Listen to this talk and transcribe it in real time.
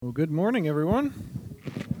Well, good morning, everyone.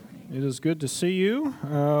 It is good to see you.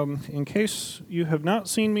 In case you have not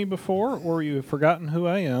seen me before or you have forgotten who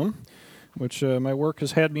I am, which my work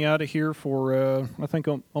has had me out of here for, I think,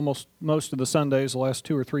 almost most of the Sundays the last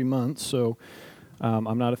 2 or 3 months, so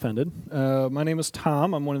I'm not offended. My name is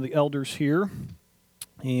Tom. I'm one of the elders here,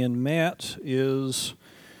 and Matt is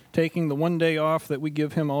taking the one day off that we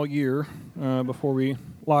give him all year before we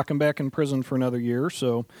lock him back in prison for another year,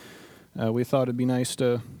 so we thought it'd be nice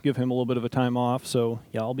to give him a little bit of a time off, so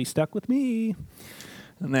y'all be stuck with me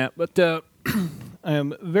and that. But I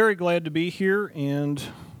am very glad to be here and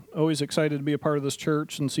always excited to be a part of this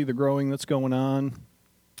church and see the growing that's going on.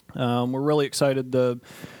 We're really excited to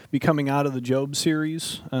be coming out of the Job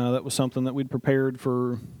series. That was something that we'd prepared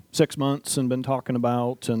for 6 months and been talking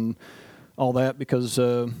about and all that, because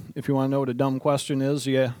if you want to know what a dumb question is,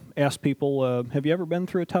 you ask people, have you ever been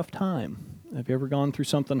through a tough time? Have you ever gone through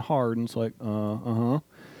something hard? And it's like, uh-huh. And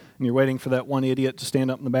you're waiting for that one idiot to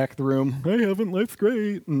stand up in the back of the room, I haven't, life's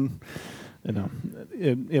great. And, you know,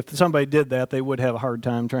 if somebody did that, they would have a hard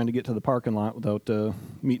time trying to get to the parking lot without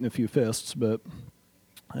meeting a few fists. But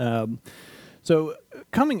so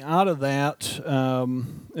coming out of that,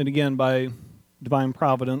 and again, by divine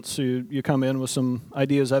providence, you come in with some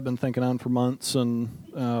ideas I've been thinking on for months,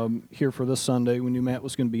 and here for this Sunday, we knew Matt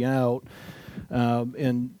was going to be out.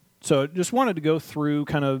 And so just wanted to go through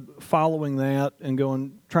kind of following that and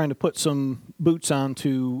trying to put some boots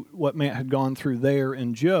onto what Matt had gone through there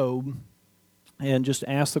in Job, and just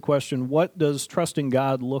ask the question, what does trusting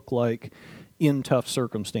God look like in tough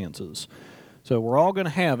circumstances? So we're all going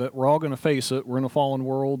to have it. We're all going to face it. We're in a fallen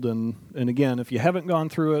world. And again, if you haven't gone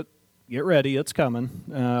through it, get ready. It's coming.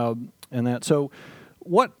 And that. So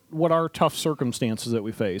what are tough circumstances that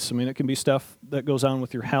we face? I mean, it can be stuff that goes on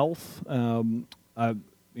with your health.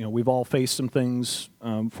 We've all faced some things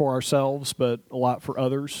for ourselves, but a lot for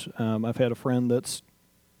others. I've had a friend that's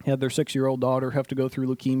had their 6-year-old daughter have to go through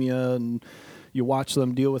leukemia, and you watch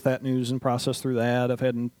them deal with that news and process through that. I've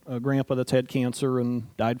had a grandpa that's had cancer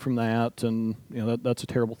and died from that, and that's a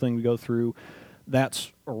terrible thing to go through.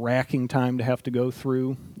 That's a racking time to have to go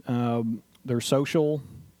through. There's social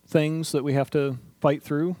things that we have to fight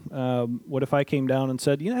through. What if I came down and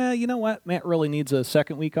said, you know what, Matt really needs a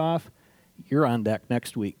second week off? You're on deck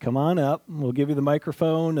next week. Come on up. We'll give you the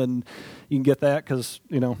microphone, and you can get that, because,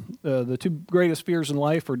 the two greatest fears in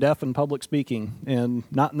life are death and public speaking, and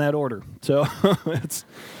not in that order. So it's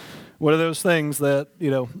one of those things that,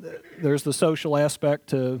 there's the social aspect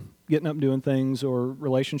to getting up and doing things, or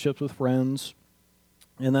relationships with friends.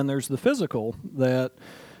 And then there's the physical, that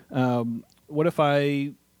what if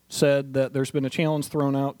I said that there's been a challenge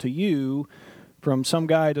thrown out to you from some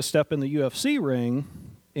guy to step in the UFC ring,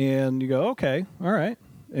 and you go, okay, all right.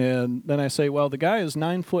 And then I say, well, the guy is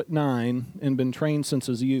 9'9" and been trained since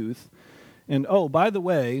his youth. And, oh, by the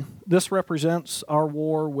way, this represents our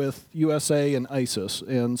war with USA and ISIS.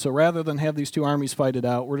 And so rather than have these two armies fight it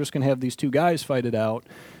out, we're just going to have these two guys fight it out.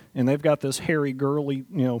 And they've got this hairy, girly,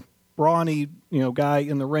 brawny, guy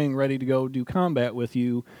in the ring ready to go do combat with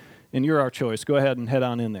you. And you're our choice. Go ahead and head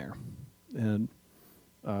on in there. And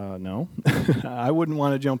no, I wouldn't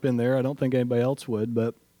want to jump in there. I don't think anybody else would.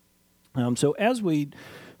 But so as we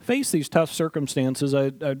face these tough circumstances,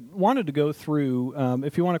 I wanted to go through,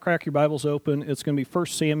 if you want to crack your Bibles open, it's going to be 1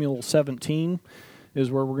 Samuel 17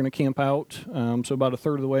 is where we're going to camp out. So about a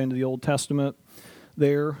third of the way into the Old Testament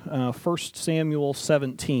there. 1 Samuel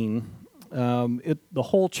 17. The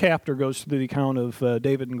whole chapter goes through the account of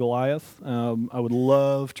David and Goliath. I would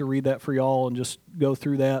love to read that for y'all and just go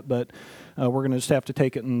through that, but we're going to just have to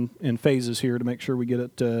take it in phases here to make sure we get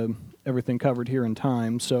it everything covered here in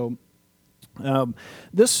time. So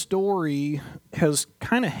this story has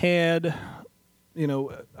kind of had,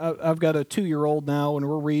 I've got a 2-year-old now,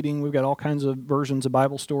 and we've got all kinds of versions of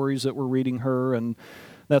Bible stories that we're reading her, and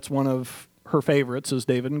that's one of her favorites is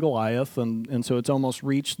David and Goliath, and so it's almost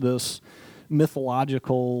reached this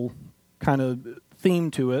mythological kind of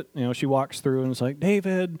theme to it. She walks through and it's like,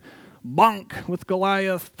 David, bonk with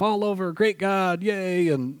Goliath, fall over, great God, yay,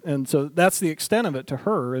 and so that's the extent of it to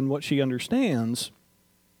her and what she understands.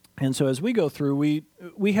 And so as we go through,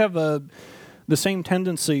 we have the same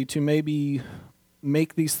tendency to maybe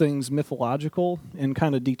make these things mythological and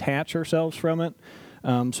kind of detach ourselves from it.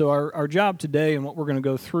 So our job today and what we're going to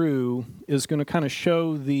go through is going to kind of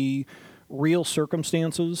show the real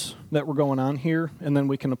circumstances that were going on here, and then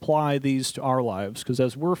we can apply these to our lives. Because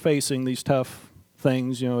as we're facing these tough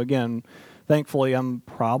things, again, thankfully I'm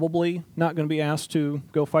probably not going to be asked to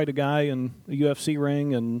go fight a guy in a UFC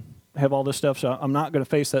ring and have all this stuff, so I'm not going to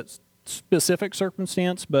face that specific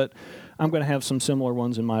circumstance, but I'm going to have some similar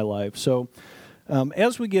ones in my life. So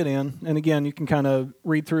As we get in, and again, you can kind of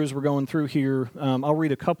read through as we're going through here. I'll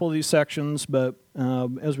read a couple of these sections, but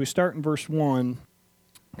as we start in verse 1,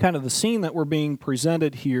 kind of the scene that we're being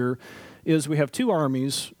presented here is we have two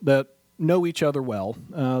armies that know each other well,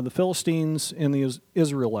 the Philistines and the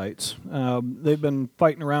Israelites. They've been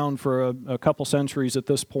fighting around for a couple centuries at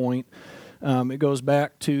this point. It goes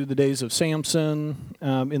back to the days of Samson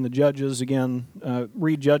in the Judges. Again,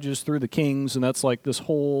 read Judges through the Kings, and that's like this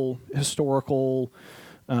whole historical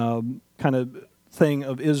kind of thing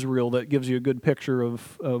of Israel that gives you a good picture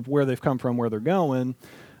of where they've come from, where they're going.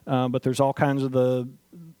 But there's all kinds of the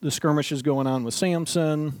skirmishes going on with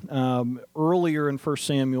Samson. Earlier in 1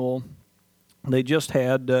 Samuel, they just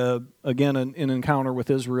had, again, an encounter with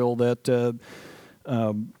Israel that...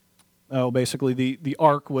 basically the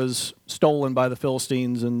ark was stolen by the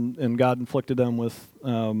Philistines, and God inflicted them with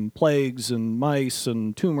plagues and mice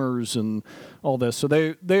and tumors and all this. So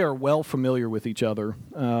they are well familiar with each other,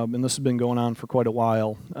 and this has been going on for quite a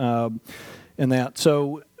while.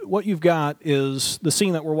 So what you've got is the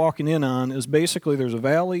scene that we're walking in on is basically there's a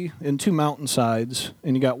valley and two mountainsides,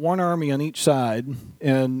 and you got one army on each side,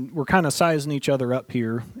 and we're kind of sizing each other up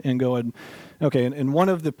here and going, okay, and one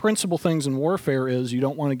of the principal things in warfare is you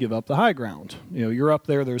don't want to give up the high ground. You know, you're up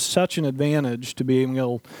there, there's such an advantage to being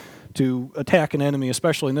able to attack an enemy,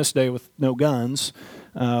 especially in this day with no guns,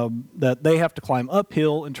 that they have to climb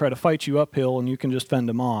uphill and try to fight you uphill, and you can just fend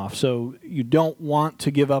them off. So you don't want to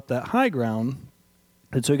give up that high ground.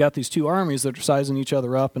 And so you got these two armies that are sizing each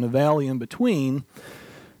other up in a valley in between.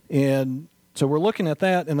 And so we're looking at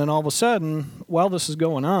that, and then all of a sudden, while this is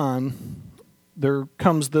going on, there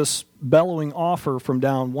comes this bellowing offer from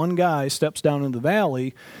down. One guy steps down in the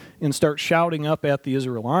valley and starts shouting up at the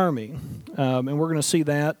Israel army. And we're going to see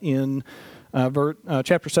that in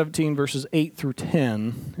chapter 17, verses 8 through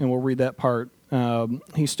 10, and we'll read that part.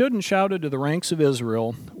 He stood and shouted to the ranks of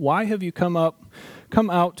Israel, "Why have you come out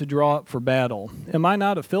to draw up for battle? Am I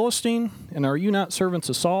not a Philistine, and are you not servants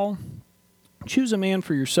of Saul? Choose a man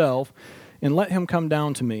for yourself, and let him come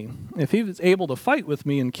down to me. If he is able to fight with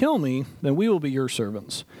me and kill me, then we will be your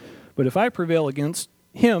servants. But if I prevail against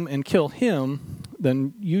him and kill him,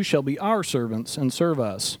 then you shall be our servants and serve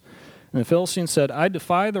us." And the Philistine said, "I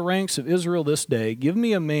defy the ranks of Israel this day. Give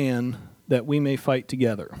me a man that we may fight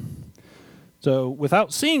together." So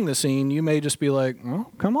without seeing the scene, you may just be like, "Oh,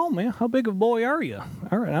 come on, man. How big of a boy are you?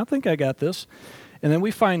 All right, I think I got this." And then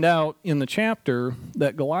we find out in the chapter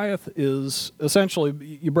that Goliath is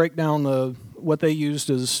essentially, you break down what they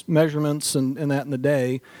used as measurements and that in the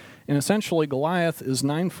day, and essentially Goliath is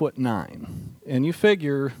 9'9". And you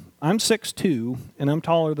figure, I'm 6'2", and I'm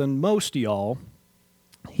taller than most of y'all.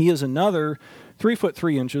 He is another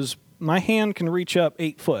 3'3". My hand can reach up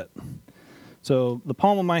 8 foot. So the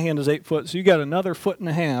palm of my hand is 8 foot, so you got another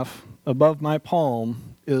 1.5 feet above my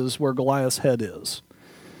palm is where Goliath's head is.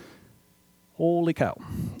 Holy cow.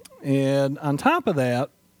 And on top of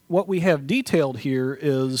that, what we have detailed here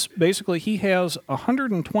is basically he has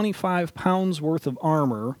 125 pounds worth of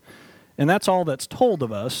armor, and that's all that's told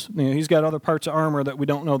of us. You know, he's got other parts of armor that we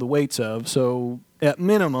don't know the weights of, so at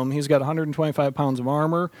minimum, he's got 125 pounds of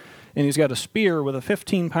armor, and he's got a spear with a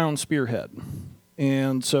 15-pound spearhead.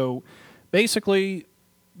 And so basically,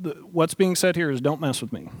 what's being said here is don't mess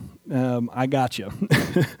with me. I got you.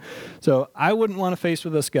 So I wouldn't want to face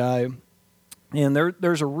with this guy. And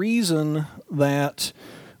there's a reason that,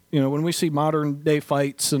 you know, when we see modern day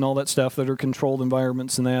fights and all that stuff that are controlled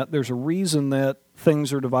environments and that, there's a reason that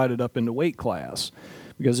things are divided up into weight class.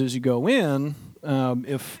 Because as you go in,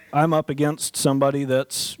 if I'm up against somebody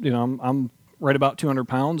that's, you know, I'm right about 200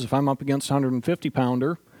 pounds, if I'm up against a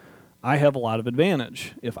 150-pounder, I have a lot of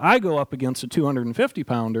advantage. If I go up against a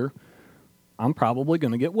 250-pounder, I'm probably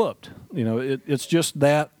going to get whooped. You know, it's just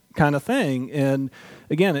that kind of thing. And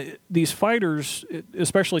again, these fighters,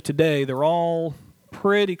 especially today, they're all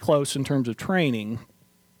pretty close in terms of training.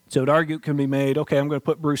 So an argument can be made, okay, I'm going to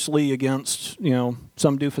put Bruce Lee against, you know,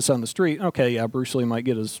 some doofus on the street. Okay, yeah, Bruce Lee might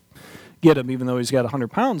get him even though he's got 100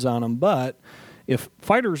 pounds on him. But if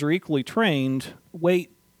fighters are equally trained,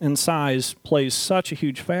 weight and size plays such a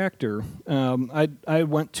huge factor. I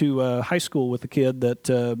went to high school with a kid that,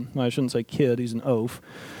 well, I shouldn't say kid, he's an oaf.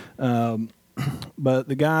 But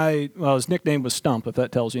the guy, well, his nickname was Stump, if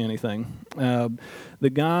that tells you anything. The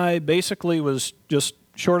guy basically was just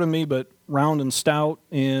short of me, but round and stout,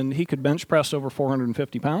 and he could bench press over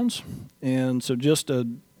 450 pounds, and so just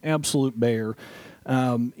an absolute bear.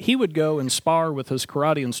 He would go and spar with his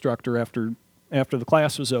karate instructor after the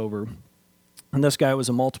class was over, And this guy was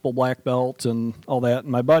a multiple black belt and all that.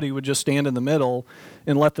 And my buddy would just stand in the middle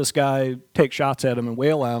and let this guy take shots at him and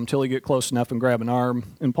wail at him until he get close enough and grab an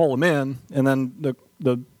arm and pull him in. And then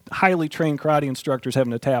the highly trained karate instructor's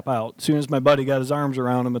having to tap out. As soon as my buddy got his arms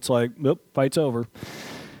around him, it's like, nope, fight's over.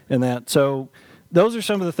 And that. So those are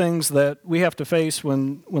some of the things that we have to face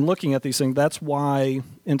when looking at these things. That's why,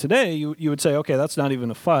 and today you would say, okay, that's not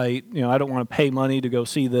even a fight. I don't want to pay money to go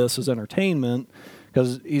see this as entertainment,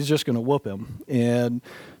 because he's just going to whoop him. And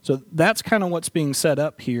so that's kind of what's being set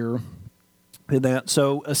up here. In that.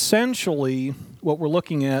 So essentially, what we're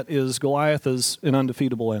looking at is Goliath is an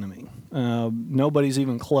undefeatable enemy. Nobody's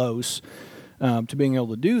even close to being able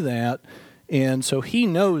to do that. And so he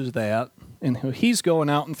knows that, and he's going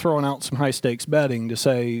out and throwing out some high-stakes betting to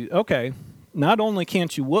say, okay, not only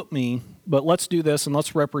can't you whoop me, but let's do this and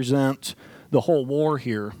let's represent the whole war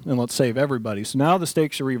here, and let's save everybody. So now the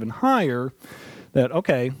stakes are even higher. That,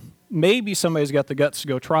 okay, maybe somebody's got the guts to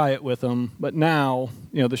go try it with them, but now,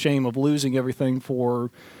 the shame of losing everything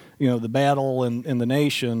for, the battle and the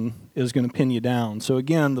nation is going to pin you down. So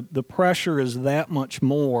again, the pressure is that much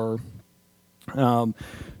more to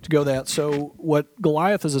go that. So what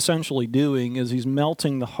Goliath is essentially doing is he's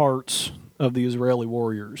melting the hearts of the Israeli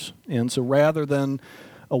warriors. And so rather than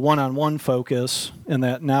a one-on-one focus, and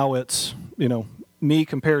that now it's, me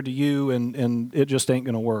compared to you, and it just ain't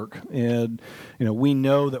going to work. And, we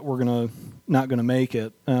know that we're not going to make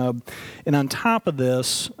it. And on top of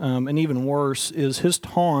this, and even worse, is his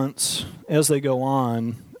taunts as they go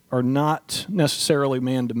on are not necessarily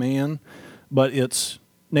man-to-man, but it's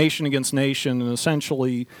nation against nation. And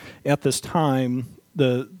essentially, at this time,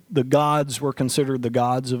 the gods were considered the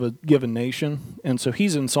gods of a given nation. And so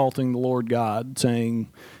he's insulting the Lord God,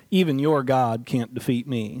 saying, even your God can't defeat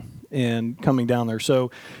me, and coming down there.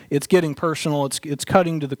 So it's getting personal. It's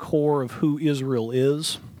cutting to the core of who Israel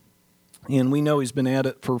is. And we know he's been at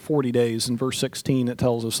it for 40 days. In verse 16, it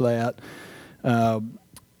tells us that.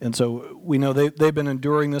 And so we know they've been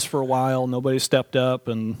enduring this for a while. Nobody stepped up.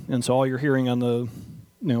 And so all you're hearing on the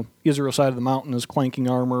Israel side of the mountain is clanking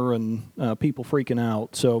armor and people freaking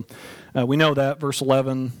out. So we know that. Verse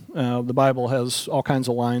 11, the Bible has all kinds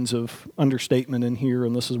of lines of understatement in here,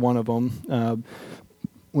 and this is one of them.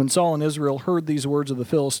 When Saul and Israel heard these words of the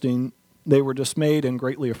Philistine, they were dismayed and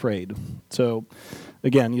greatly afraid. So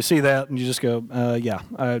again, you see that and you just go,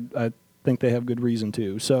 I think they have good reason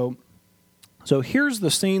to. So here's the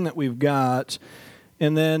scene that we've got,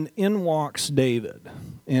 and then in walks David.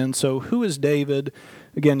 And so who is David?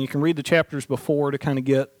 Again, you can read the chapters before to kind of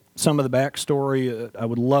get some of the backstory. I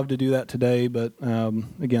would love to do that today, but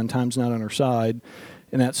again, time's not on our side.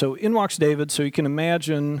 And that, so in walks David. So you can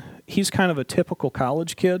imagine he's kind of a typical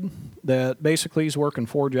college kid that basically he's working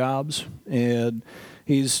 4 jobs, and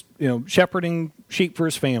he's shepherding sheep for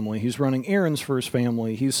his family. He's running errands for his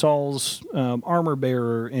family. He's Saul's armor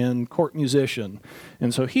bearer and court musician,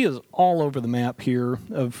 and so he is all over the map here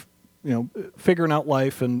of figuring out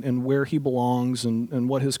life and where he belongs and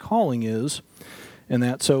what his calling is. And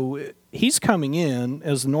that, so he's coming in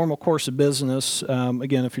as the normal course of business.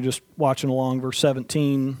 Again, if you're just watching along, verse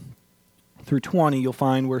 17 through 20, you'll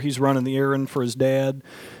find where he's running the errand for his dad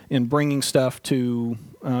and bringing stuff to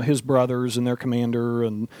his brothers and their commander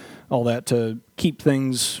and all that to keep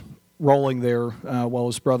things rolling there while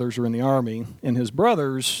his brothers are in the army. And his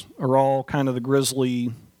brothers are all kind of the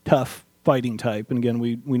grizzly, tough fighting type. And again,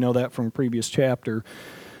 we know that from a previous chapter.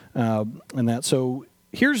 And that, so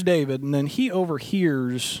here's David, and then he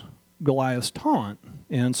overhears Goliath's taunt.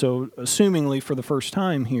 And so, assumingly for the first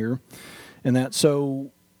time here, and that,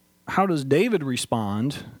 so how does David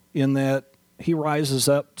respond in that he rises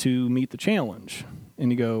up to meet the challenge?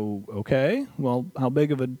 And you go, okay, well, how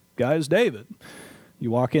big of a guy is David?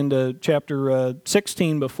 You walk into chapter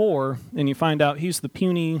 16 before, and you find out he's the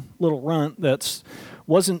puny little runt that's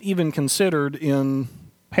wasn't even considered in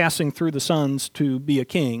passing through the sons to be a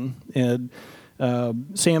king. And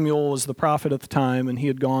Samuel was the prophet at the time, and he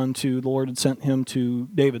had gone to, the Lord had sent him to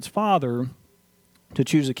David's father to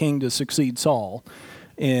choose a king to succeed Saul.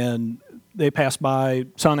 And they passed by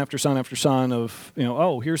son after son after son of,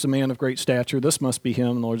 oh, here's a man of great stature. This must be him.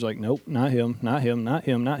 And the Lord's like, nope, not him, not him, not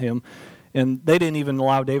him, not him. And they didn't even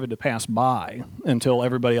allow David to pass by until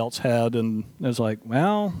everybody else had. And it was like,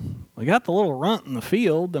 well, we got the little runt in the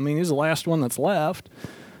field. I mean, he's the last one that's left.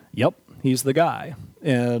 Yep, he's the guy.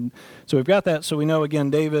 And so we've got that. So we know, again,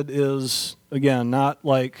 David is, again, not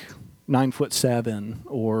like 9'7"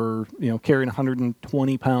 or, carrying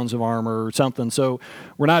 120 pounds of armor or something. So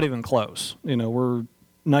we're not even close. We're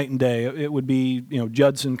night and day. It would be,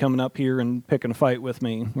 Judson coming up here and picking a fight with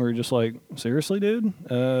me. We're just like, seriously, dude?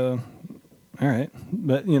 All right.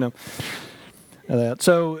 But,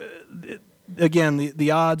 So, again,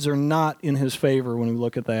 the odds are not in his favor when we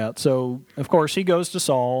look at that. So, of course, he goes to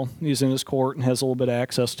Saul. He's in his court and has a little bit of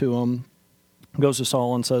access to him. Goes to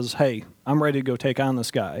Saul and says, hey, I'm ready to go take on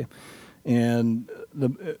this guy. And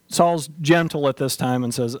Saul's gentle at this time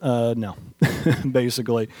and says, no,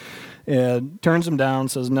 basically. And turns him down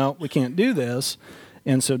and says, no, we can't do this.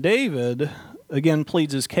 And so David, again,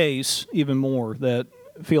 pleads his case even more, that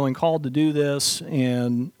feeling called to do this,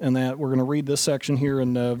 and that we're going to read this section here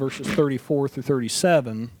in verses 34 through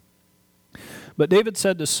 37. But David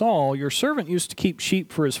said to Saul, your servant used to keep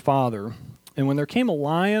sheep for his father, and when there came a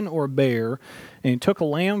lion or a bear, and he took a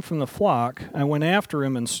lamb from the flock, I went after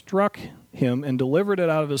him and struck him and delivered it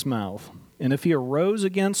out of his mouth. And if he arose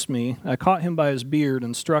against me, I caught him by his beard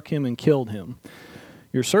and struck him and killed him.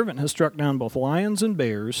 Your servant has struck down both lions and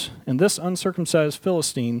bears, and this uncircumcised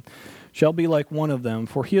Philistine shall be like one of them,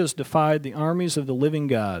 for he has defied the armies of the living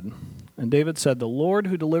God. And David said, the Lord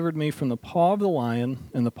who delivered me from the paw of the lion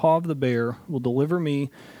and the paw of the bear will deliver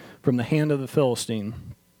me from the hand of the Philistine.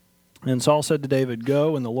 And Saul said to David,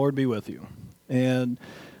 go, and the Lord be with you. And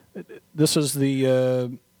this is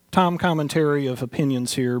the Tom commentary of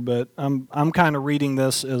opinions here, but I'm kind of reading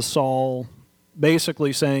this as Saul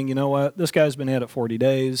basically saying, you know what, this guy's been at it 40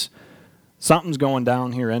 days. Something's going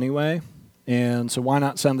down here anyway. And so why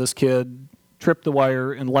not send this kid, trip the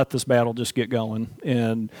wire, and let this battle just get going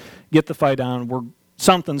and get the fight on?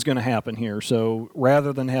 Something's going to happen here. So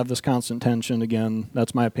rather than have this constant tension, again,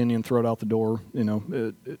 that's my opinion, throw it out the door.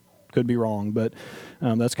 It could be wrong, but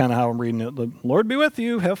that's kind of how I'm reading it. The Lord be with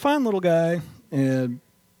you. Have fun, little guy. And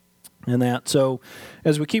that. So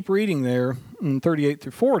as we keep reading there in 38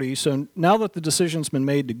 through 40, so now that the decision's been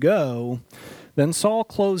made to go, then Saul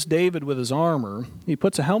clothes David with his armor. He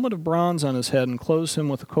puts a helmet of bronze on his head and clothes him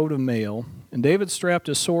with a coat of mail. And David strapped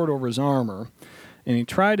his sword over his armor. And he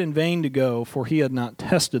tried in vain to go, for he had not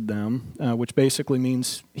tested them, which basically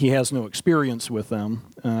means he has no experience with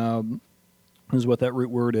them, is what that root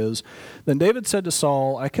word is. Then David said to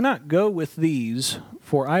Saul, I cannot go with these,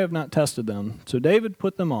 for I have not tested them. So David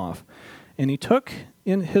put them off. And he took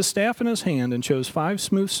in his staff in his hand and chose 5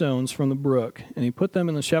 smooth stones from the brook, and he put them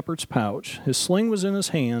in the shepherd's pouch. His sling was in his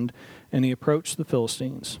hand, and he approached the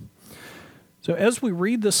Philistines. So as we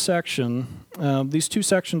read this section, these 2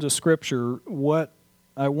 sections of Scripture, what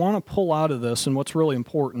I want to pull out of this and what's really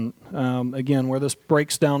important, again, where this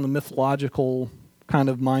breaks down the mythological kind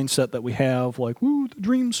of mindset that we have, like, ooh, the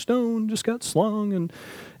dream stone just got slung, and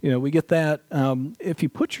we get that. If you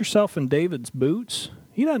put yourself in David's boots,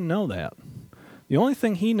 he doesn't know that. The only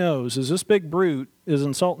thing he knows is this big brute is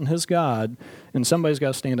insulting his God, and somebody's got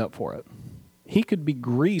to stand up for it. He could be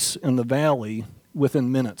grease in the valley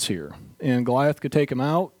within minutes here, and Goliath could take him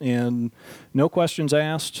out, and no questions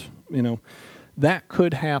asked. That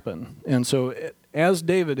could happen. And so as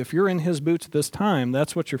David, if you're in his boots at this time,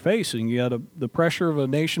 that's what you're facing. You got the pressure of a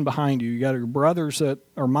nation behind you. You got your brothers that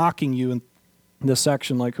are mocking you in this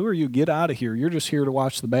section, like, who are you? Get out of here. You're just here to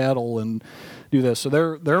watch the battle and do this.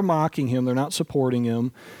 So they're mocking him. They're not supporting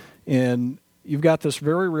him. And you've got this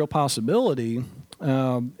very real possibility.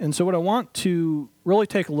 And so what I want to really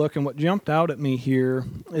take a look, and what jumped out at me here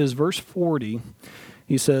is verse 40.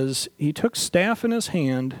 He says, he took staff in his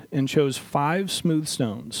hand and chose 5 smooth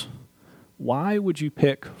stones. Why would you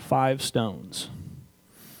pick 5 stones?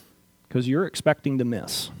 Because you're expecting to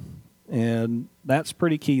miss. And that's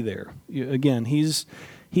pretty key there. Again,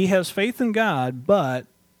 he has faith in God, but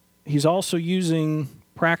he's also using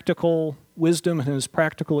practical wisdom and his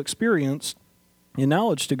practical experience and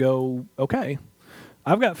knowledge to go, okay,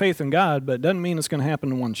 I've got faith in God, but it doesn't mean it's going to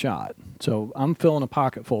happen in one shot. So I'm filling a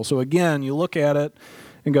pocket full. So again, you look at it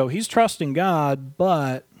and go, he's trusting God,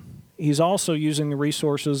 but he's also using the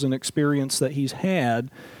resources and experience that he's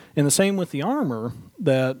had. And the same with the armor,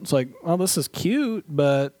 that it's like, well, this is cute,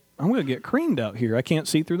 but I'm going to get creamed out here. I can't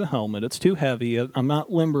see through the helmet. It's too heavy. I'm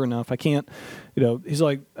not limber enough. I can't, he's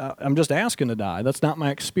like, I'm just asking to die. That's not my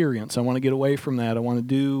experience. I want to get away from that. I want to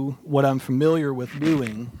do what I'm familiar with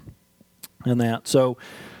doing and that. So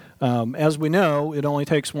as we know, it only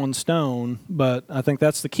takes 1 stone, but I think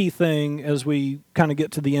that's the key thing as we kind of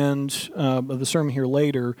get to the end of the sermon here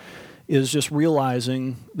later, is just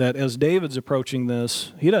realizing that as David's approaching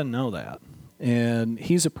this, he doesn't know that. And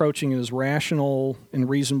he's approaching it as rational and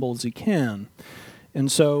reasonable as he can.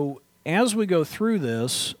 And so as we go through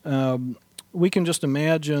this, we can just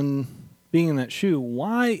imagine being in that shoe.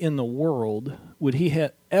 Why in the world would he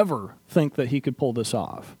ever think that he could pull this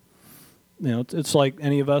off? It's like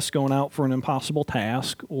any of us going out for an impossible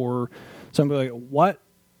task, or somebody like, what?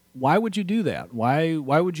 Why would you do that? Why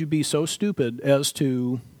would you be so stupid as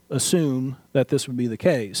to assume that this would be the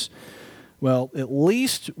case? Well, at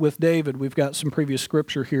least with David, we've got some previous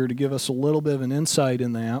scripture here to give us a little bit of an insight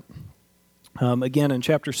in that. Again, in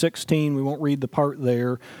chapter 16, we won't read the part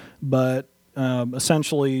there, but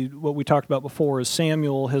essentially what we talked about before is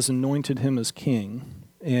Samuel has anointed him as king.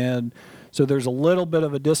 And so there's a little bit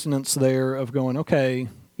of a dissonance there of going, okay,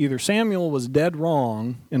 either Samuel was dead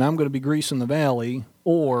wrong and I'm going to be grease in the valley,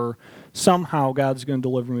 or somehow God's going to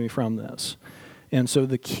deliver me from this. And so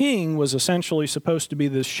the king was essentially supposed to be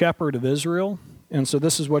this shepherd of Israel. And so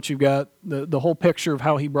this is what you've got, the whole picture of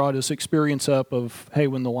how he brought his experience up of, hey,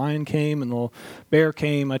 when the lion came and the bear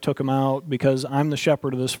came, I took him out because I'm the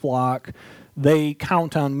shepherd of this flock. They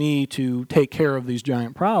count on me to take care of these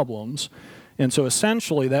giant problems. And so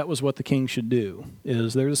essentially that was what the king should do,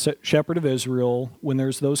 is there's a shepherd of Israel. When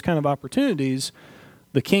there's those kind of opportunities,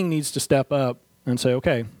 the king needs to step up and say,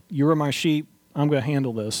 okay, you are my sheep. I'm going to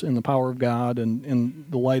handle this in the power of God and in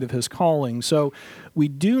the light of his calling. So we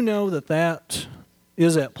do know that that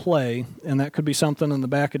is at play, and that could be something in the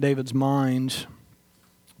back of David's mind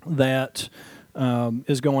that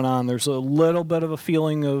is going on. There's a little bit of a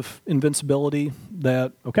feeling of invincibility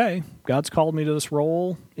that, okay, God's called me to this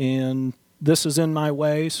role, and this is in my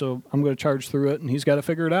way, so I'm going to charge through it, and he's got to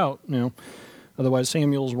figure it out. Otherwise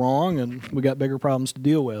Samuel's wrong, and we got bigger problems to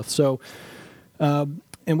deal with. So,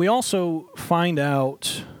 and we also find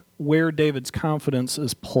out where David's confidence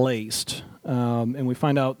is placed. And we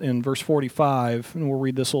find out in verse 45, and we'll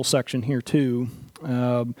read this whole section here too,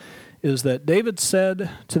 is that David said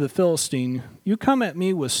to the Philistine, "You come at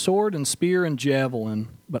me with sword and spear and javelin,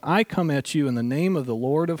 but I come at you in the name of the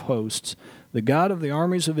Lord of hosts, the God of the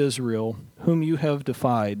armies of Israel, whom you have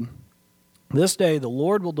defied. This day the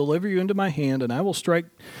Lord will deliver you into my hand, and I will strike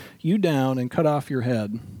you down and cut off your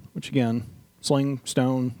head." Which again, sling,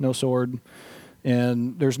 stone, no sword,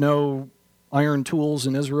 and there's no iron tools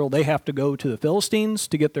in Israel. They have to go to the Philistines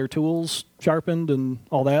to get their tools sharpened and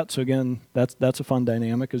all that. So again, that's a fun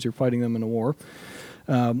dynamic as you're fighting them in a war.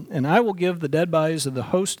 And I will give the dead bodies of the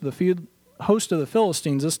host of the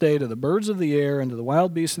Philistines this day to the birds of the air and to the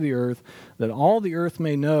wild beasts of the earth, that all the earth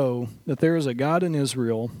may know that there is a God in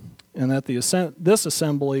Israel, and that this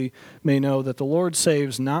assembly may know that the Lord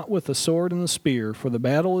saves not with the sword and the spear, for the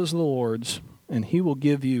battle is the Lord's, and he will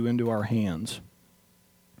give you into our hands.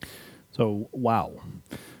 So, wow.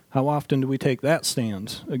 How often do we take that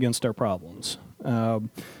stand against our problems? So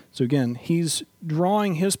again, he's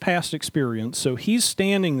drawing his past experience, so he's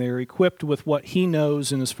standing there equipped with what he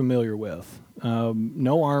knows and is familiar with.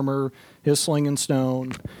 No armor, his sling and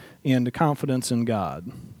stone, and the confidence in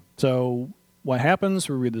God. So what happens?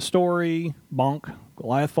 We read the story, bonk,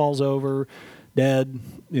 Goliath falls over, dead,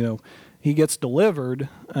 he gets delivered.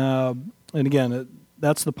 And again,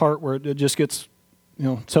 that's the part where it just gets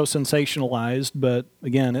so sensationalized, but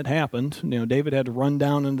again, it happened. David had to run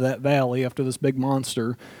down into that valley after this big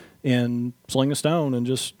monster and sling a stone and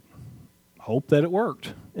just hope that it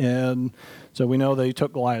worked. And so we know that he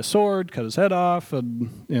took Goliath's sword, cut his head off,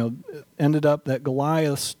 and it ended up that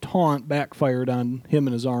Goliath's taunt backfired on him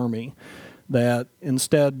and his army. That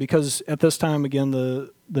instead, because at this time, again,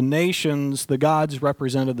 the nations, the gods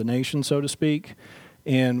represented the nation, so to speak,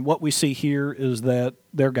 and what we see here is that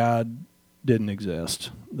their God didn't exist.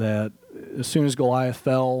 That as soon as Goliath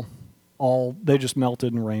fell, they just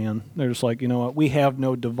melted and ran. They're just like, you know what, we have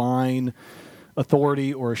no divine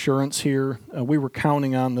authority or assurance here. We were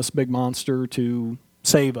counting on this big monster to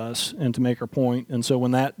save us and to make our point. And so when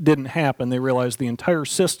that didn't happen, they realized the entire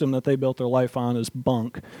system that they built their life on is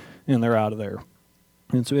bunk, and they're out of there.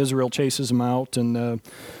 And so Israel chases them out and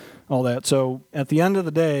all that. So at the end of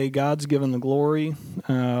the day, God's given the glory.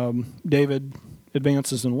 David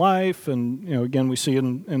advances in life, and again we see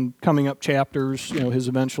in coming up chapters, his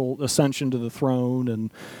eventual ascension to the throne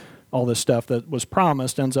and all this stuff that was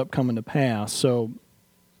promised ends up coming to pass. So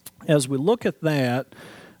as we look at that,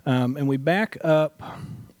 and we back up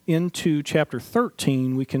into chapter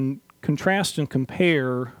 13, we can contrast and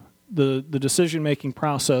compare the decision-making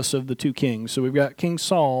process of the two kings. So we've got King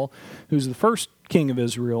Saul, who's the first king of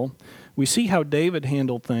Israel. We see how David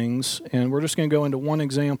handled things, and we're just going to go into one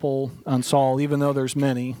example on Saul, even though there's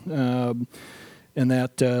many, and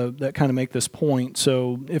that kind of make this point.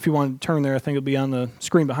 So if you want to turn there, I think it'll be on the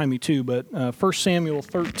screen behind me too, but 1 Samuel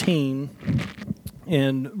 13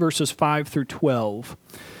 in verses 5 through 12.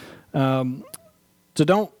 So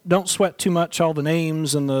don't sweat too much all the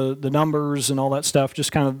names and the numbers and all that stuff,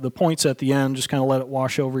 just kind of the points at the end, just kind of let it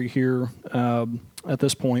wash over you here at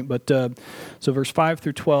this point. But so verse 5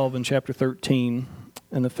 through 12 in chapter 13.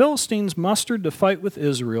 And the Philistines mustered to fight with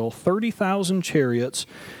Israel 30,000 chariots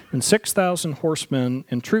and 6,000 horsemen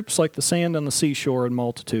and troops like the sand on the seashore in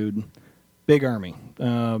multitude. big army.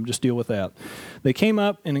 Just deal with that. They came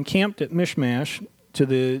up and encamped at Mishmash to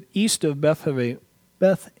the east of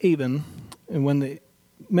Beth-Aven. And when the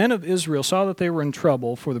men of Israel saw that they were in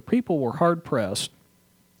trouble, for the people were hard-pressed,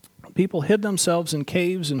 people hid themselves in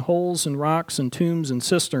caves and holes and rocks and tombs and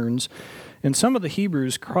cisterns. And some of the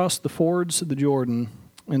Hebrews crossed the fords of the Jordan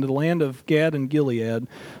into the land of Gad and Gilead.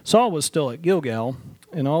 Saul was still at Gilgal,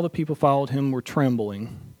 and all the people followed him were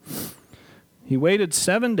trembling. He waited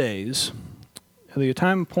 7 days, at the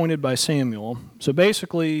time appointed by Samuel. So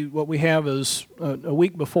basically what we have is a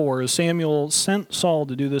week before is Samuel sent Saul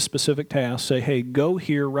to do this specific task, say, hey, go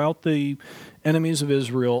here, rout the enemies of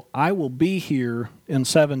Israel. I will be here in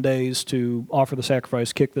 7 days to offer the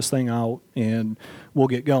sacrifice, kick this thing out, and we'll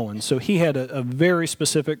get going. So he had a very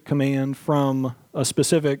specific command from a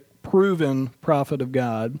specific proven prophet of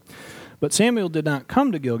God. But Samuel did not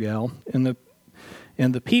come to Gilgal, and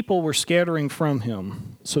the people were scattering from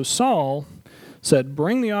him. So Saul said,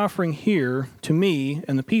 bring the offering here to me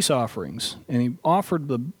and the peace offerings. And he offered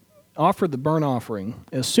the burnt offering.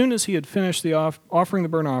 As soon as he had finished offering the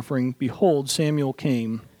burnt offering, behold, Samuel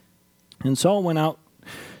came. And Saul went out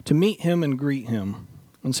to meet him and greet him.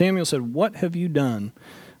 And Samuel said, what have you done?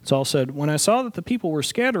 Saul said, when I saw that the people were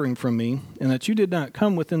scattering from me, and that you did not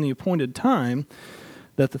come within the appointed time,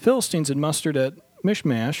 that the Philistines had mustered at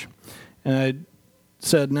Mishmash, and I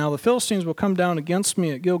said, now the Philistines will come down against me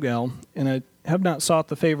at Gilgal, and I have not sought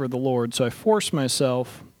the favor of the Lord, so I forced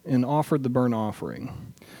myself and offered the burnt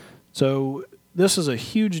offering. So this is a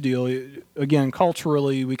huge deal. Again,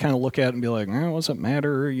 culturally, we kind of look at it and be like, what does it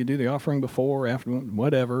matter? You do the offering before, after,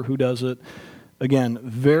 whatever, who does it? Again,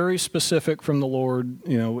 very specific from the Lord,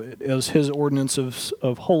 as his ordinance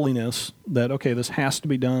of holiness, that, okay, this has to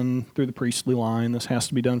be done through the priestly line, this has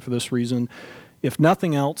to be done for this reason. If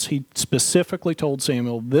nothing else, he specifically told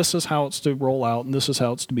Samuel, this is how it's to roll out, and this is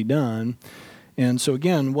how it's to be done. And so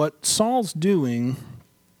again, what Saul's doing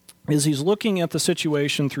is he's looking at the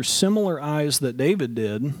situation through similar eyes that David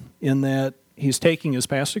did, in that he's taking his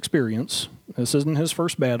past experience. This isn't his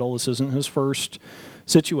first battle. This isn't his first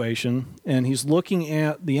situation. And he's looking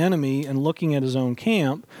at the enemy and looking at his own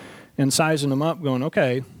camp and sizing them up, going,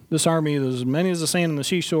 okay, this army, there's as many as the sand in the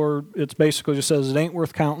seashore. It's basically just says it ain't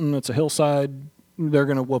worth counting. It's a hillside. They're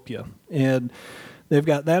going to whoop you. And they've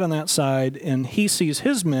got that on that side, and he sees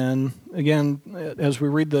his men. Again, as we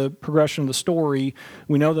read the progression of the story,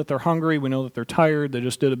 we know that they're hungry, we know that they're tired, they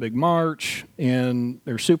just did a big march, and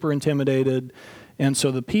they're super intimidated. And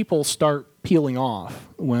so the people start peeling off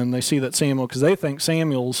when they see that Samuel, because they think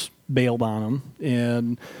Samuel's bailed on them.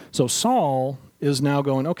 And so Saul is now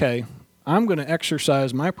going, okay, I'm going to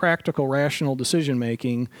exercise my practical, rational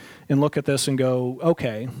decision-making and look at this and go,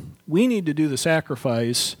 okay, we need to do the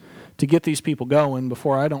sacrifice to get these people going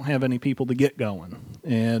before I don't have any people to get going,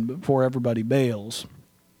 and before everybody bails.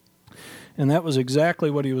 And that was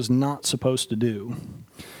exactly what he was not supposed to do.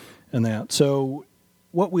 And that. So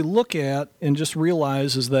what we look at and just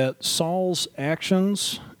realize is that Saul's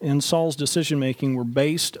actions and Saul's decision-making were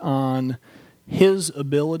based on his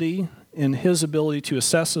ability and his ability to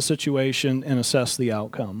assess the situation and assess the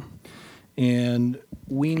outcome. And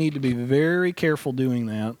we need to be very careful doing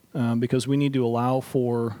that because we need to allow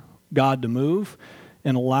for God to move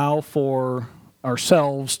and allow for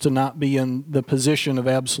ourselves to not be in the position of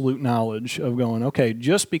absolute knowledge of going, okay,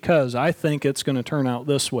 just because I think it's going to turn out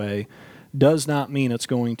this way does not mean it's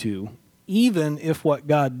going to, even if what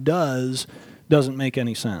God does doesn't make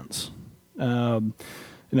any sense.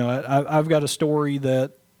 I've got a story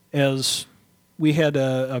that as we had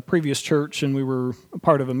a previous church and we were a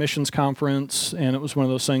part of a missions conference, and it was one of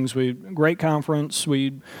those things, great conference,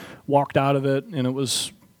 we walked out of it and it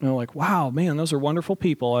was like, wow, man, those are wonderful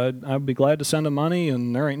people. I'd be glad to send them money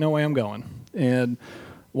and there ain't no way I'm going. And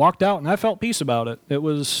walked out and I felt peace about it. It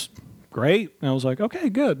was great. And I was like, okay,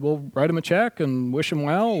 good. We'll write them a check and wish them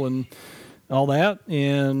well and all that.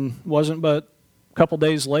 And wasn't but a couple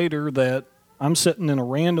days later that I'm sitting in a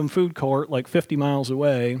random food court like 50 miles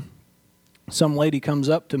away. Some lady comes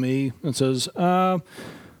up to me and says, I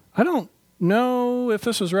don't know if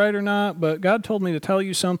this is right or not, but God told me to tell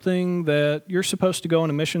you something, that you're supposed to go on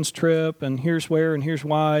a missions trip, and here's where and here's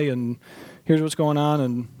why and here's what's going on,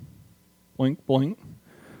 and blink, blink.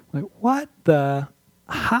 Like, what the,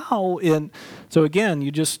 how? And so again,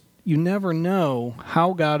 you never know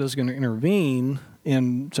how God is going to intervene,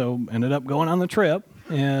 and so ended up going on the trip.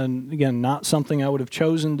 And again, not something I would have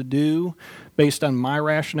chosen to do based on my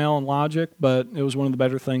rationale and logic, but it was one of the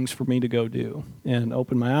better things for me to go do. And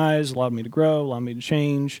opened my eyes, allowed me to grow, allowed me to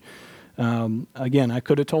change. Again, I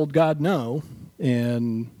could have told God no,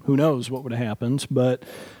 and who knows what would have happened. But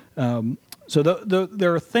So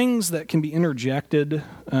there are things that can be interjected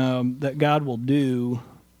that God will do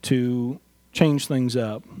to change things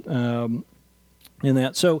up in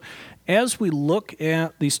that. So as we look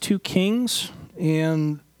at these two kings,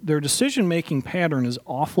 and their decision-making pattern is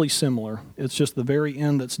awfully similar. It's just the very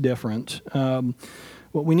end that's different.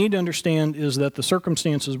 What we need to understand is that the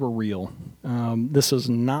circumstances were real. This is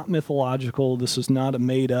not mythological. This is not a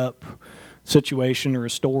made-up situation or a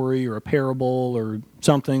story or a parable or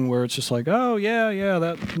something where it's just like, oh, yeah,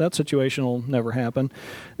 that situation will never happen.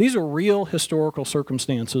 These are real historical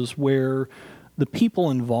circumstances where the people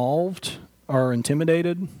involved are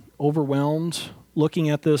intimidated, overwhelmed, looking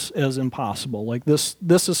at this as impossible. Like this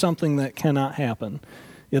is something that cannot happen.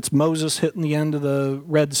 It's Moses hitting the end of the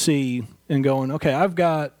Red Sea and going, okay, I've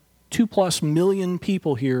got 2+ million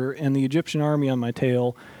people here and the Egyptian army on my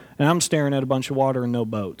tail, and I'm staring at a bunch of water and no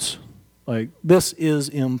boats. Like, this is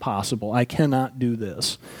impossible. I cannot do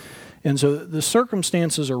this. And so the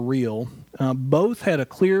circumstances are real. Both had a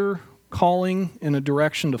clear calling and a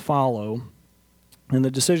direction to follow, and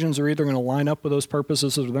the decisions are either going to line up with those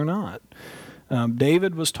purposes or they're not.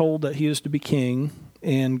 David was told that he is to be king,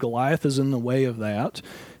 and Goliath is in the way of that.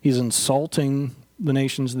 He's insulting the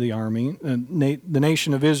nations of the army, the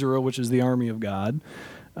nation of Israel, which is the army of God.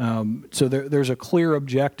 So there's a clear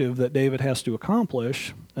objective that David has to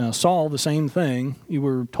accomplish. Saul, the same thing. You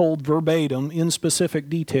were told verbatim, in specific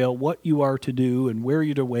detail, what you are to do and where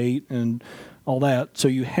you're to wait and all that. So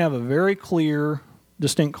you have a very clear,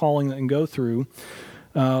 distinct calling that can go through.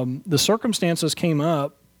 The circumstances came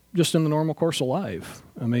up just in the normal course of life.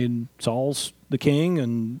 I mean, Saul's the king,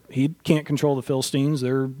 and he can't control the Philistines.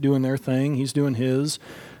 They're doing their thing. He's doing his.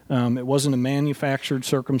 It wasn't a manufactured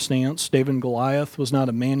circumstance. David and Goliath was not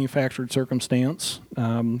a manufactured circumstance.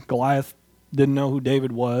 Goliath didn't know who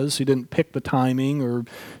David was. He didn't pick the timing or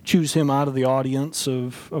choose him out of the audience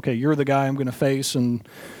of, okay, you're the guy I'm going to face and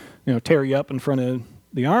tear you up in front of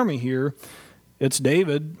the army here. It's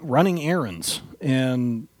David running errands,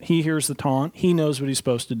 and he hears the taunt. He knows what he's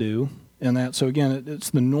supposed to do, and that. So again, it's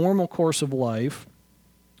the normal course of life.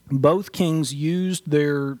 Both kings used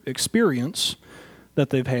their experience that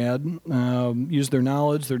they've had, used their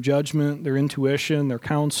knowledge, their judgment, their intuition, their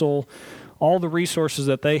counsel, all the resources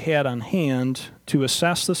that they had on hand to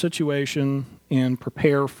assess the situation and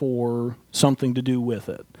prepare for something to do with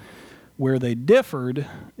it. Where they differed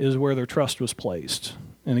is where their trust was placed.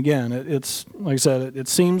 And again, it's like I said, it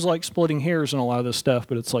seems like splitting hairs in a lot of this stuff,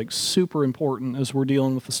 but it's like super important as we're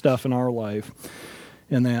dealing with the stuff in our life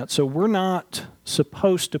and that. So we're not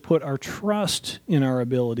supposed to put our trust in our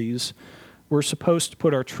abilities. We're supposed to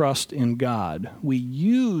put our trust in God. We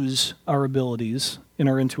use our abilities in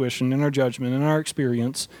our intuition, in our judgment, in our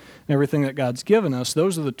experience, and everything that God's given us.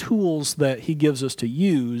 Those are the tools that He gives us to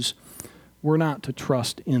use. We're not to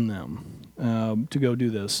trust in them to go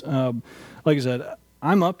do this. Like I said,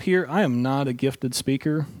 I'm up here. I am not a gifted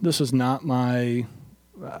speaker. This is not I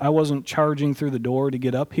wasn't charging through the door to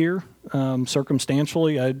get up here.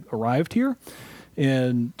 Circumstantially, I arrived here.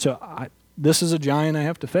 And so this is a giant I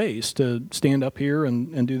have to face to stand up here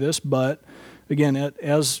and do this. But again,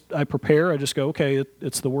 as I prepare, I just go, okay,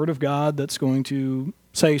 it's the Word of God that's going to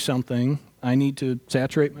say something. I need to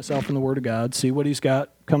saturate myself in the Word of God, see what He's got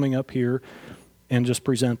coming up here, and just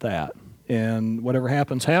present that. And whatever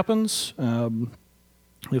happens, happens.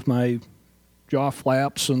 If my jaw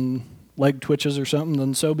flaps and leg twitches or something,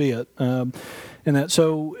 then so be it.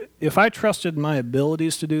 So if I trusted my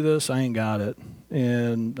abilities to do this, I ain't got it.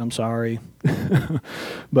 And I'm sorry.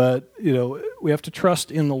 But, we have to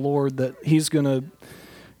trust in the Lord that He's going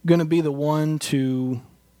to be the one to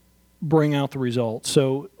bring out the results.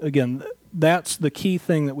 So, again, that's the key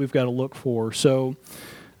thing that we've got to look for. So,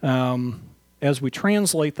 as we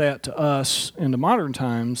translate that to us into modern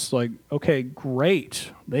times, like, okay,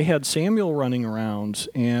 great. They had Samuel running around,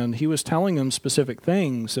 and he was telling them specific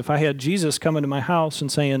things. If I had Jesus come into my house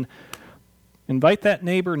and saying, invite that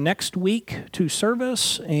neighbor next week to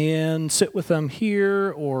service and sit with them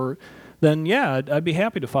here, then yeah, I'd be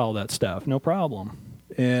happy to follow that stuff, no problem.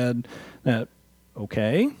 And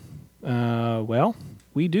okay, well,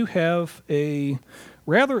 we do have a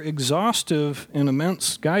rather exhaustive and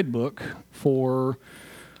immense guidebook for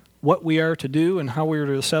what we are to do and how we are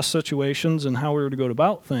to assess situations and how we are to go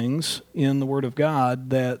about things in the Word of God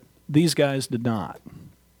that these guys did not.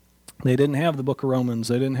 They didn't have the book of Romans.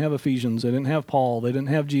 They didn't have Ephesians. They didn't have Paul. They didn't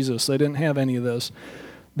have Jesus. They didn't have any of this.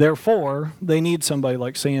 Therefore, they need somebody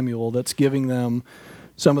like Samuel that's giving them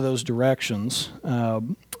some of those directions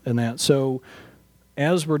and that. So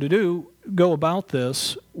as we're to go about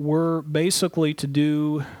this, we're basically to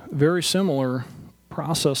do very similar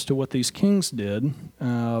process to what these kings did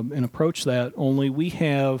and approach that, only we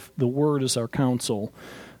have the Word as our counsel.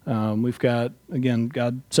 We've got, again,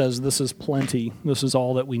 God says this is plenty. This is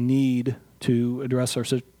all that we need to address our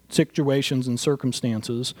situations and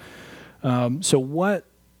circumstances. So what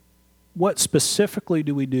specifically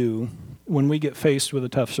do we do when we get faced with a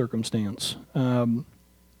tough circumstance?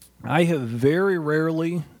 I have very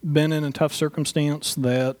rarely been in a tough circumstance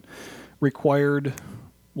that required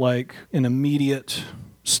like an immediate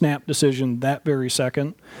snap decision that very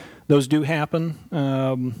second. Those do happen.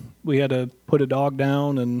 We had to put a dog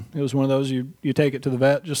down, and it was one of those you take it to the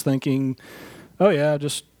vet just thinking, oh yeah,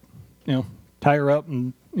 just tie her up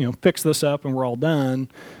and fix this up and we're all done.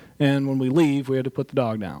 And when we leave, we had to put the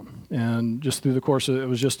dog down. And just through the course of it,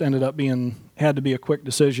 was just ended up had to be a quick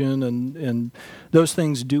decision. And those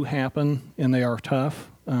things do happen, and they are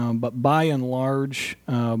tough. But by and large,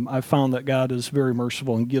 I've found that God is very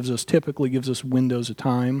merciful and typically gives us windows of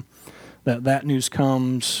time. That news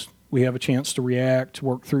comes, we have a chance to react,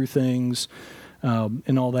 work through things,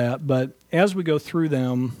 and all that. But as we go through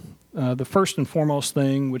them, the first and foremost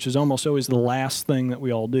thing, which is almost always the last thing that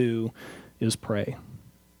we all do, is pray.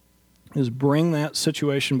 Is bring that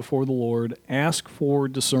situation before the Lord, ask for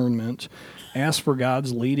discernment, ask for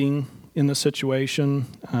God's leading in the situation.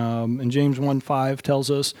 And James 1:5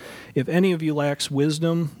 tells us, if any of you lacks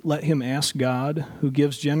wisdom, let him ask God, who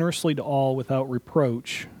gives generously to all without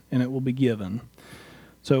reproach, and it will be given.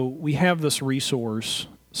 So we have this resource.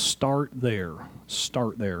 Start there.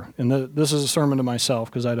 And this is a sermon to myself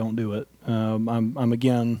because I don't do it. I'm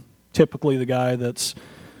again, typically the guy that's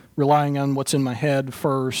relying on what's in my head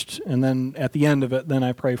first, and then at the end of it, then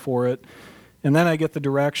I pray for it. And then I get the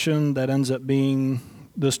direction that ends up being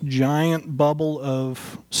this giant bubble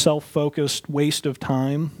of self-focused waste of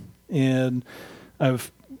time. And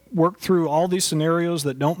I've worked through all these scenarios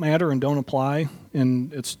that don't matter and don't apply,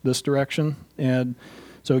 and it's this direction. And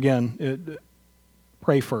so again,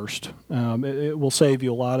 pray first. It will save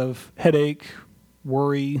you a lot of headache,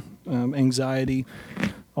 worry, anxiety,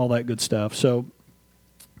 all that good stuff. So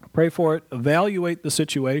pray for it, evaluate the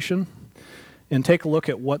situation, and take a look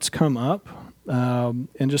at what's come up,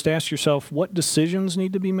 and just ask yourself what decisions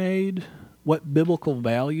need to be made, what biblical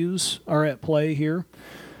values are at play here.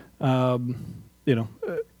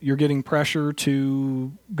 You're getting pressure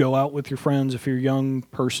to go out with your friends. If you're a young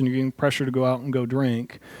person, you're getting pressure to go out and go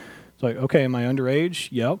drink. It's like, okay, am I underage?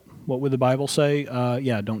 Yep. What would the Bible say?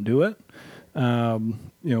 Yeah, don't do it.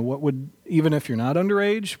 Even if you're not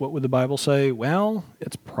underage, what would the Bible say? Well,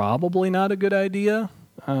 it's probably not a good idea.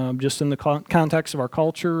 Just in the context of our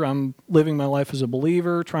culture, I'm living my life as a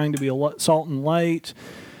believer, trying to be salt and light.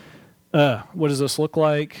 What does this look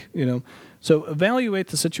like? So evaluate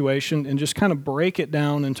the situation and just kind of break it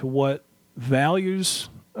down into what values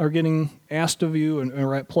are getting asked of you and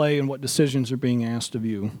are at play, and what decisions are being asked of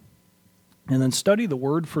you. And then study the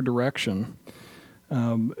Word for direction.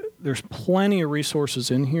 There's plenty of resources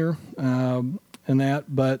in here and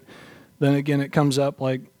that, but then again it comes up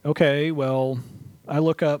like, okay, well, I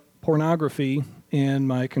look up pornography in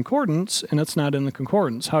my concordance and it's not in the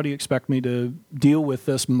concordance. How do you expect me to deal with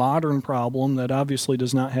this modern problem that obviously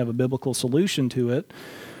does not have a biblical solution to it?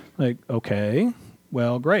 Like, okay,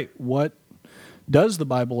 well, great. What does the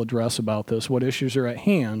Bible address about this? What issues are at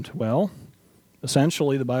hand? Well,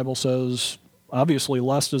 essentially the Bible says, obviously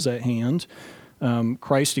lust is at hand.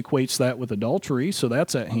 Christ equates that with adultery, so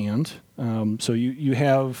that's at hand. So you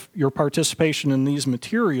have your participation in these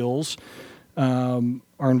materials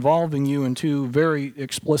are involving you in two very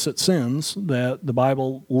explicit sins that the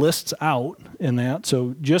Bible lists out in that.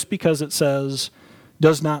 So just because it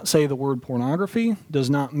does not say the word pornography, does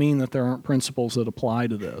not mean that there aren't principles that apply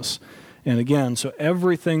to this. And again, so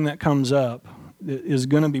everything that comes up is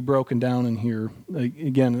going to be broken down in here.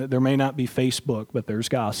 Again, there may not be Facebook, but there's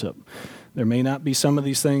gossip. There may not be some of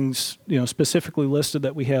these things, specifically listed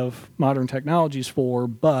that we have modern technologies for,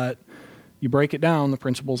 but you break it down, the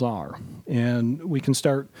principles are. And we can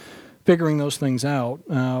start figuring those things out.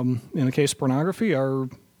 In the case of pornography, our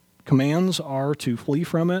commands are to flee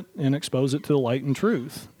from it and expose it to the light and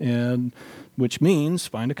truth, and which means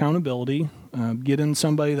find accountability, get in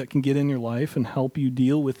somebody that can get in your life and help you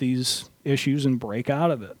deal with these issues and break out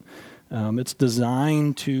of it. It's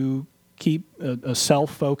designed to keep a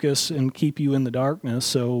self-focus and keep you in the darkness.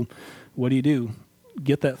 So what do?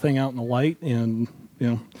 Get that thing out in the light and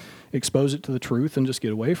expose it to the truth and just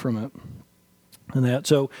get away from it. And that.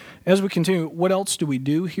 So as we continue, what else do we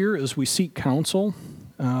do here is we seek counsel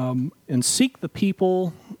and seek the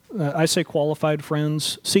people, I say qualified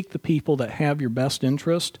friends, seek the people that have your best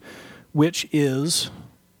interest, which is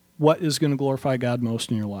what is going to glorify God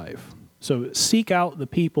most in your life. So seek out the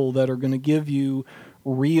people that are going to give you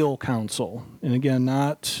real counsel. And again,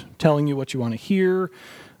 not telling you what you want to hear,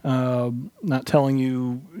 not telling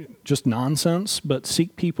you just nonsense, but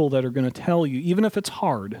seek people that are going to tell you, even if it's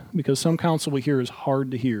hard, because some counsel we hear is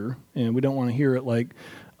hard to hear, and we don't want to hear it like,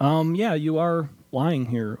 yeah, you are lying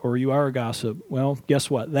here, or you are a gossip. Well, guess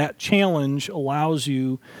what? That challenge allows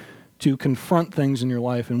you to confront things in your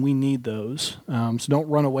life, and we need those. So don't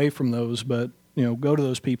run away from those, but go to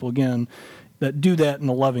those people, again, that do that in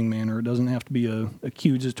a loving manner. It doesn't have to be a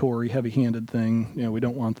accusatory, heavy-handed thing. We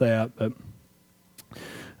don't want that. But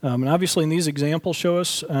and obviously, in these examples show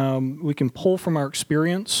us we can pull from our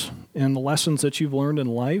experience and the lessons that you've learned in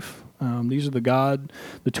life. These are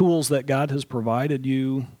the tools that God has provided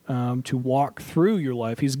you to walk through your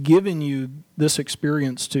life. He's given you this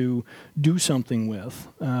experience to do something with.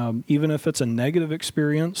 Even if it's a negative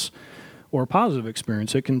experience or a positive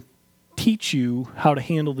experience, it can teach you how to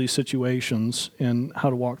handle these situations and how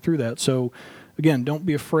to walk through that. So, again, don't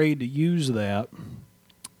be afraid to use that,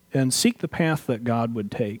 and seek the path that God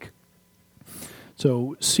would take.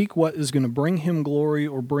 So seek what is going to bring him glory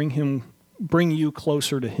or bring you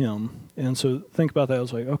closer to him. And so think about that.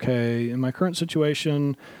 It's like, okay, in my current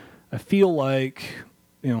situation, I feel like,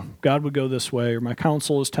 God would go this way, or my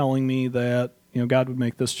counsel is telling me that, God would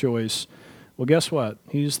make this choice. Well, guess what?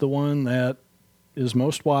 He's the one that is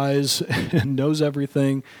most wise and knows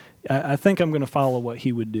everything. I think I'm going to follow what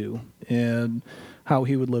he would do and how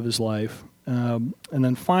he would live his life. And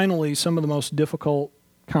then finally, some of the most difficult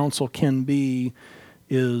counsel can be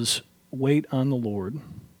is wait on the Lord.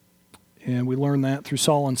 And we learn that through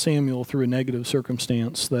Saul and Samuel through a negative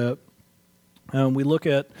circumstance, that we look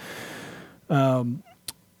at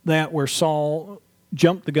that where Saul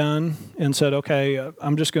jumped the gun and said, okay,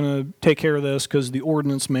 I'm just going to take care of this because the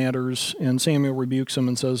ordinance matters. And Samuel rebukes him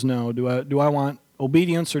and says, no, do I want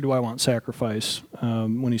obedience or do I want sacrifice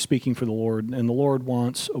when he's speaking for the Lord? And the Lord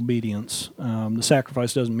wants obedience. The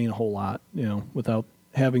sacrifice doesn't mean a whole lot, without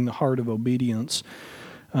having the heart of obedience.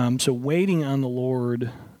 So waiting on the Lord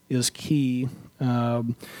is key.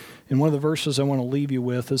 And one of the verses I want to leave you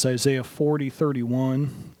with is Isaiah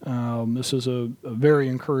 40:31. This is a very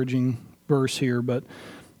encouraging verse here,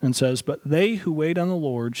 and says, "But they who wait on the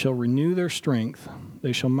Lord shall renew their strength.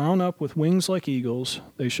 They shall mount up with wings like eagles.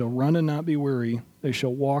 They shall run and not be weary. They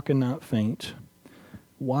shall walk and not faint."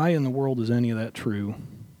 Why in the world is any of that true?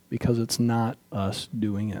 Because it's not us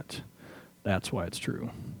doing it. That's why it's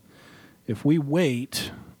true. If we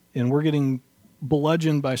wait and we're getting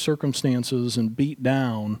bludgeoned by circumstances and beat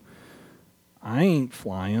down, I ain't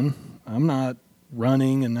flying. I'm not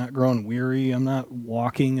running and not growing weary. I'm not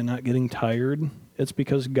walking and not getting tired. It's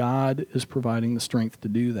because God is providing the strength to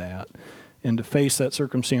do that and to face that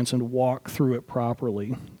circumstance and to walk through it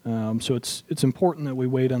properly. So it's important that we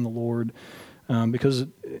wait on the Lord because,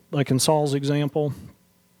 like in Saul's example,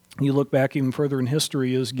 you look back even further in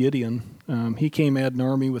history is Gideon. He came at an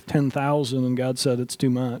army with 10,000 and God said, it's too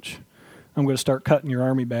much. I'm going to start cutting your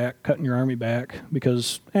army back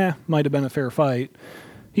because, might have been a fair fight.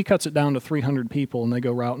 He cuts it down to 300 people, and they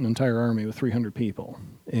go rout an entire army with 300 people.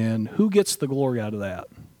 And who gets the glory out of that?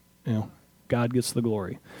 God gets the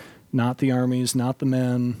glory. Not the armies, not the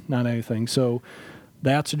men, not anything. So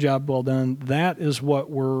that's a job well done. That is what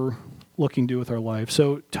we're looking to do with our life.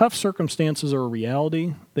 So tough circumstances are a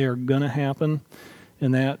reality. They are going to happen.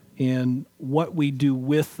 And what we do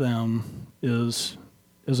with them is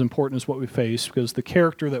as important as what we face, because the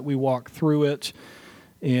character that we walk through it,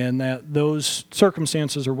 and that those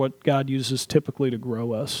circumstances are what God uses typically to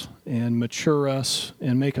grow us and mature us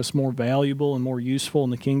and make us more valuable and more useful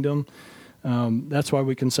in the kingdom. That's why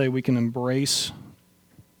we can say we can embrace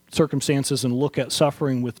circumstances and look at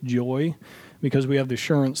suffering with joy, because we have the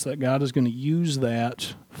assurance that God is going to use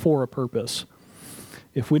that for a purpose.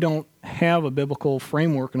 If we don't have a biblical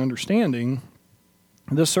framework and understanding,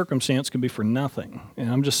 this circumstance can be for nothing.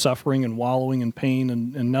 And I'm just suffering and wallowing in pain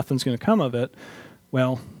and nothing's going to come of it.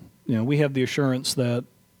 Well, we have the assurance that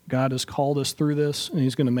God has called us through this, and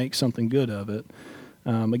he's going to make something good of it.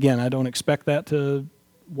 Again, I don't expect that to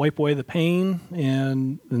wipe away the pain,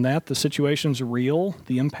 and that the situation's real,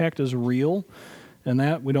 the impact is real, and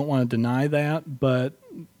that we don't want to deny that, but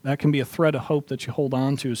that can be a thread of hope that you hold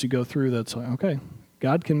on to as you go through. That's like, okay,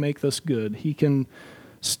 God can make this good. He can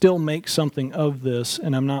still make something of this,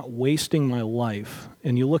 and I'm not wasting my life.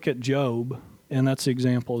 And you look at Job, and that's the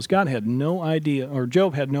example, is God had no idea, or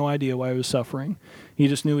Job had no idea why he was suffering. He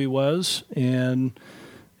just knew he was, and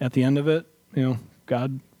at the end of it,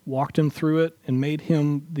 God walked him through it and made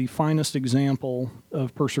him the finest example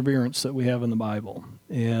of perseverance that we have in the Bible.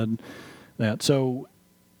 And that, so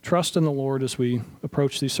trust in the Lord as we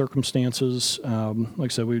approach these circumstances.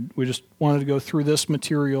 Like I said, we just wanted to go through this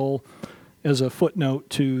material as a footnote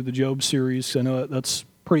to the Job series. I know that's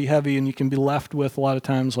pretty heavy, and you can be left with a lot of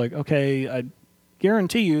times like, okay, I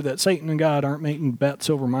guarantee you that Satan and God aren't making bets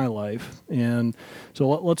over my life. And so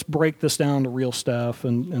let's break this down to real stuff.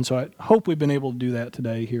 And so I hope we've been able to do that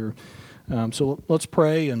today here. So let's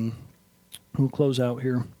pray, and we'll close out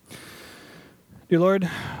here. Dear Lord,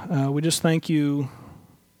 we just thank you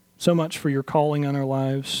so much for your calling on our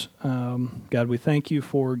lives. God, we thank you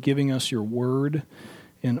for giving us your word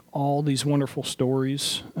and all these wonderful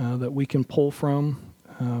stories that we can pull from.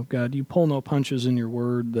 God, you pull no punches in your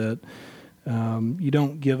word, that you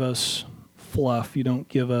don't give us fluff. You don't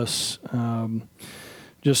give us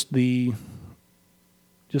just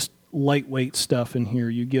lightweight stuff in here.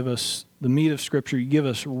 You give us the meat of Scripture. You give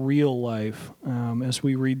us real life. As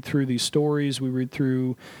we read through these stories, we read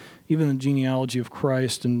through even the genealogy of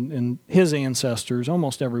Christ and his ancestors.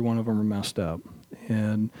 Almost every one of them are messed up.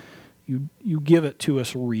 And you give it to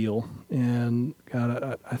us real. And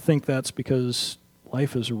God, I think that's because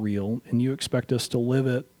life is real, and you expect us to live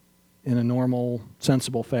it in a normal,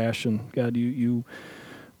 sensible fashion. God, you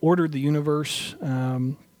ordered the universe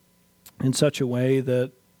in such a way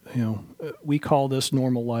that, we call this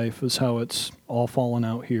normal life, is how it's all fallen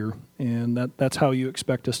out here. And that's how you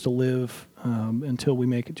expect us to live until we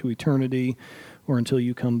make it to eternity or until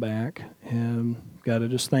you come back. And God, I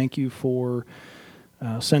just thank you for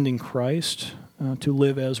sending Christ to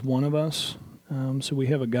live as one of us. So we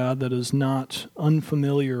have a God that is not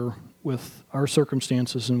unfamiliar with our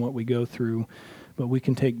circumstances and what we go through, but we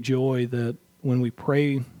can take joy that when we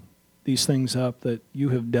pray these things up, that you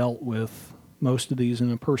have dealt with most of these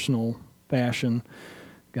in a personal fashion.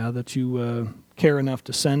 God, that you care enough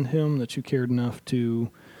to send him, that you cared enough to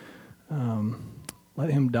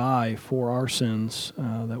let him die for our sins,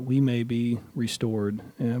 that we may be restored.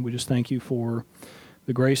 And we just thank you for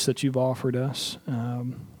the grace that you've offered us.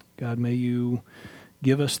 God, may you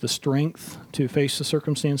give us the strength to face the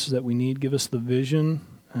circumstances that we need. Give us the vision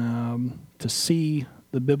to see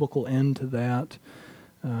the biblical end to that.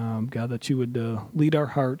 God, that you would lead our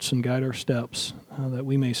hearts and guide our steps, that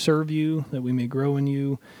we may serve you, that we may grow in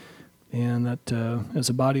you, and that as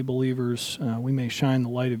a body of believers, we may shine the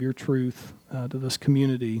light of your truth to this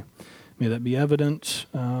community. May that be evident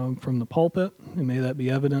from the pulpit, and may that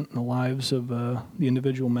be evident in the lives of the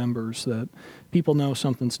individual members, that people know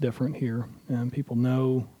something's different here, and people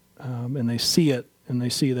know and they see it, and they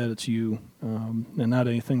see that it's you and not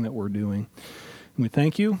anything that we're doing. And we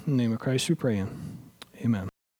thank you. In the name of Christ we pray. Amen.